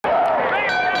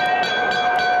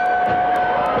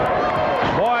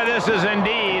This is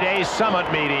indeed a summit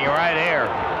meeting right here.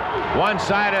 One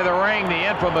side of the ring, the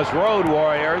infamous Road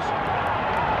Warriors.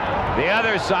 The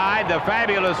other side, the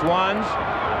Fabulous Ones.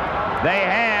 They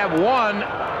have one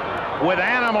with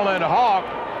Animal and Hawk,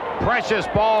 Precious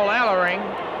Paul Ellering.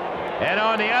 And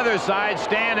on the other side,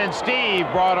 Stan and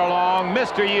Steve brought along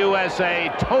Mr.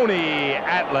 USA, Tony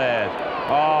Atlas.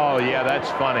 Oh, yeah,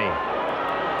 that's funny.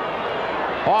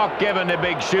 Hawk giving the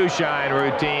big shoe shine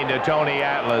routine to Tony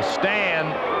Atlas. Stan,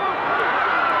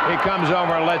 he comes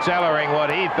over and lets Ellering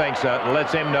what he thinks of,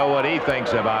 lets him know what he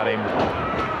thinks about him.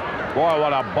 Boy,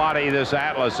 what a body this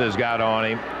Atlas has got on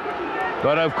him.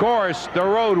 But of course, the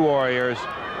Road Warriors,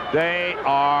 they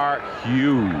are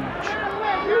huge.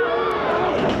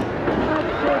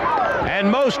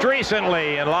 And most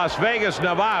recently in Las Vegas,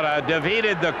 Nevada,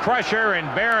 defeated the Crusher and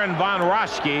Baron von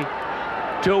Raschke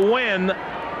to win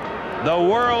the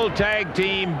World Tag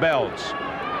Team belts.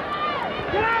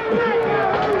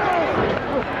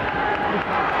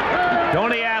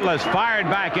 Tony Atlas fired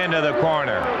back into the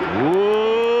corner.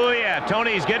 Ooh, yeah,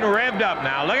 Tony's getting revved up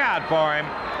now. Look out for him.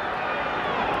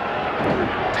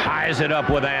 Ties it up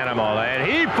with Animal, and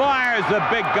he fires the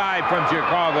big guy from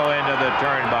Chicago into the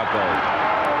turnbuckle.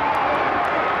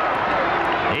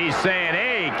 He's saying,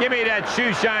 hey, give me that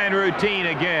shoe shine routine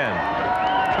again.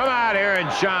 Come out here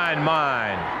and shine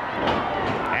mine.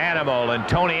 Animal and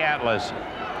Tony Atlas.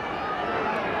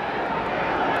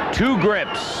 Two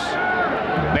grips.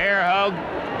 Bear hug.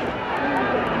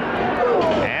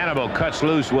 Animal cuts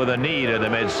loose with a knee to the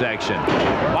midsection.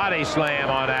 Body slam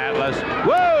on Atlas.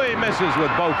 Whoa, he misses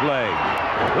with both legs.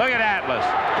 Look at Atlas.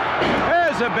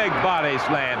 There's a big body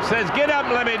slam. Says, get up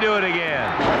and let me do it again.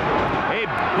 He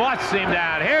busts him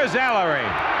down. Here's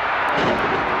Ellering.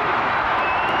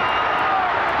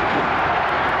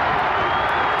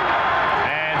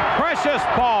 And Precious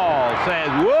Paul says,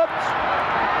 whoops.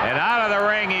 And out of the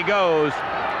ring he goes.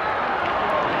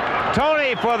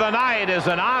 Tony for the night is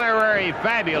an honorary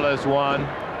Fabulous One.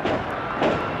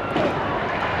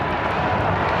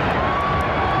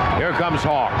 Here comes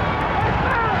Hawk.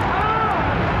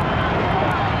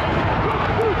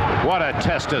 What a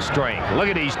test of strength. Look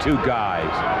at these two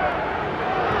guys.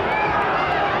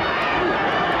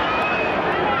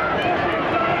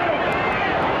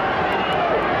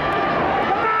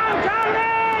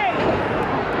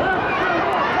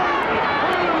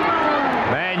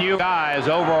 Man, you guys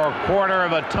over a quarter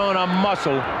of a ton of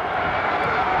muscle.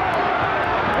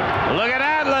 Look at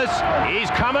Atlas. He's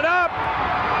coming up.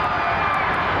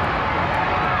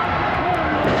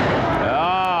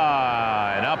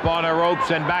 On the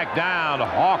ropes and back down.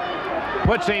 Hawk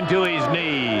puts him to his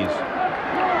knees.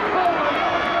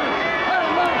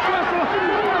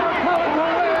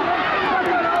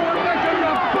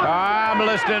 I'm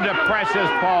listening to Precious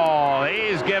Paul.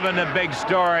 He's giving the big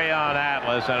story on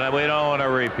Atlas, and we don't want to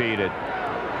repeat it.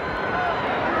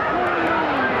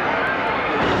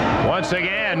 Once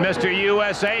again, Mr.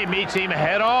 USA meets him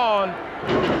head on,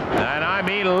 and I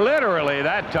mean literally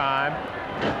that time.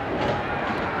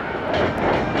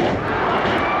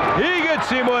 He gets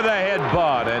him with a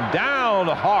headbutt, and down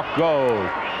the Hawk goes.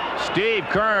 Steve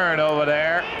Kern over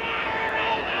there.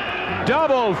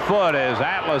 Double foot as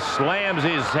Atlas slams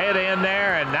his head in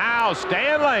there, and now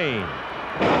Stan Lane.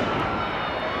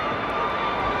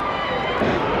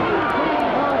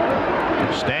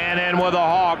 Stan in with a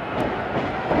Hawk.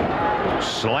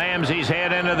 Slams his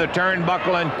head into the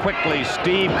turnbuckle, and quickly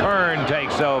Steve Kern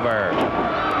takes over.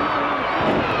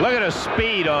 Look at the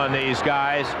speed on these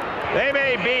guys. They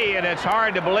may be, and it's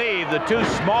hard to believe, the two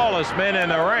smallest men in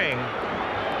the ring.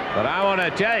 But I want to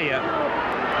tell you,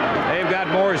 they've got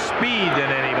more speed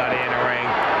than anybody in the ring.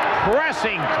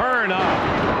 Pressing Kern up,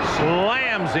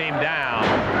 slams him down,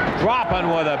 dropping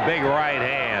with a big right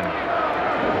hand.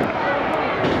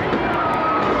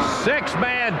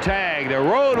 Six-man tag, the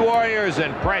Road Warriors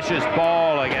and Precious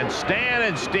Paul against Stan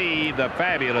and Steve, the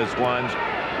Fabulous Ones,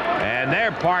 and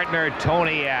their partner,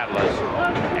 Tony Atlas.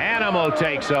 Animal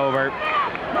takes over.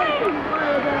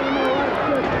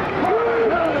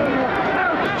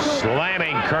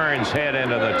 Slamming Kern's head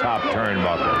into the top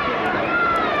turnbuckle.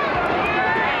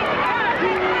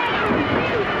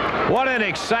 What an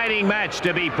exciting match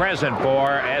to be present for,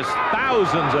 as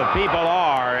thousands of people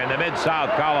are in the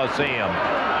Mid-South Coliseum.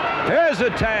 There's a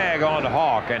tag on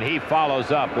Hawk, and he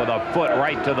follows up with a foot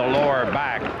right to the lower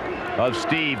back of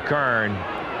Steve Kern.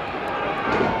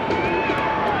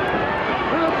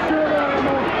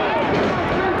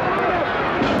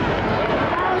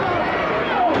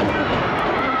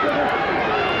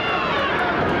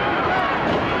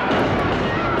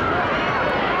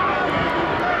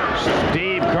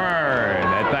 Steve Kern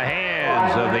at the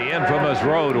hands of the infamous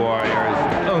Road Warriors.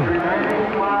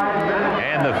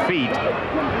 And the feet.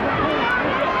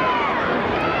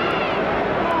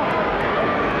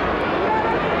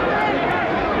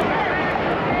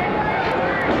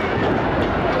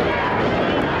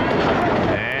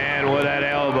 And with that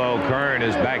elbow, Kern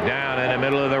is back down in the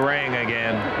middle of the ring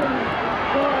again.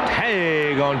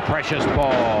 Tag on Precious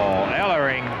Paul.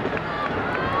 Ellering.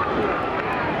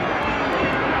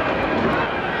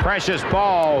 Precious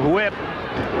Paul whip.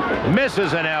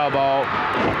 Misses an elbow.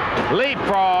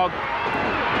 Leapfrog.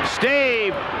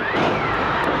 Steve.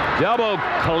 Double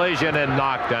collision and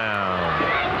knockdown.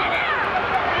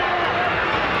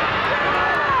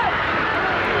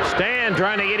 Stan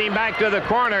trying to get him back to the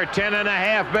corner.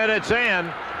 10.5 minutes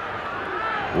in.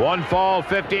 One fall,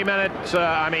 60 minutes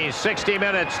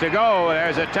to go.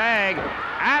 There's a tag.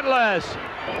 Atlas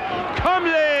comes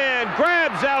in,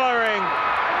 grabs Ellering,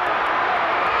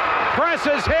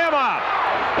 presses him up,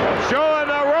 showing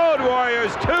the Road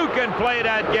Warriors too can play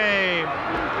that game.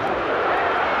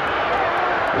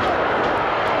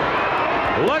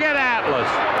 Look at Atlas.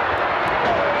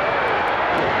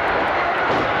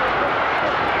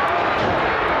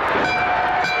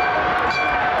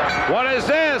 What is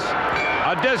this?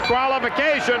 A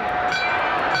disqualification.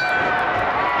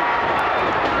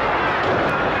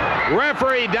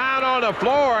 Referee down on the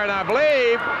floor, and I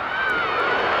believe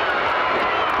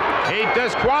he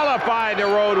disqualified the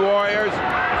Road Warriors.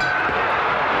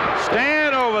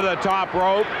 Stan over the top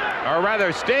rope, or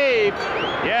rather Steve.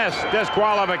 Yes,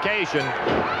 disqualification.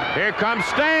 Here comes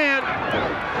Stan.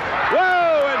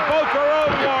 Whoa, and both the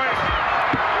Road Warriors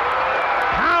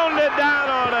pounded down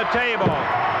on the table.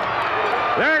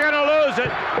 They're going to lose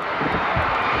it.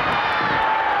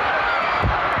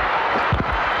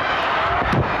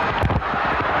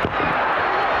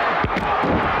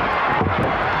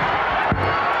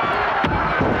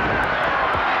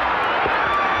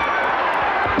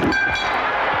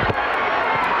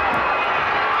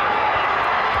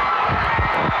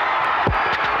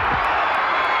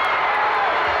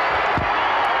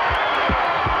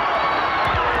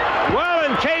 Well,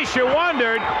 in case you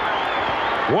wondered,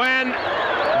 when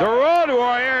the Road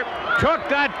Warrior took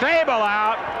that table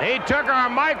out, he took our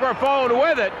microphone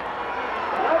with it.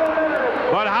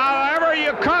 But however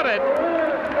you cut it,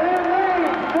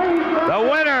 the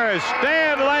winners,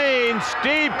 Stan Lane,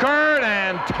 Steve Kern,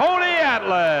 and Tony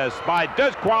Atlas by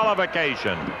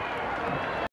disqualification.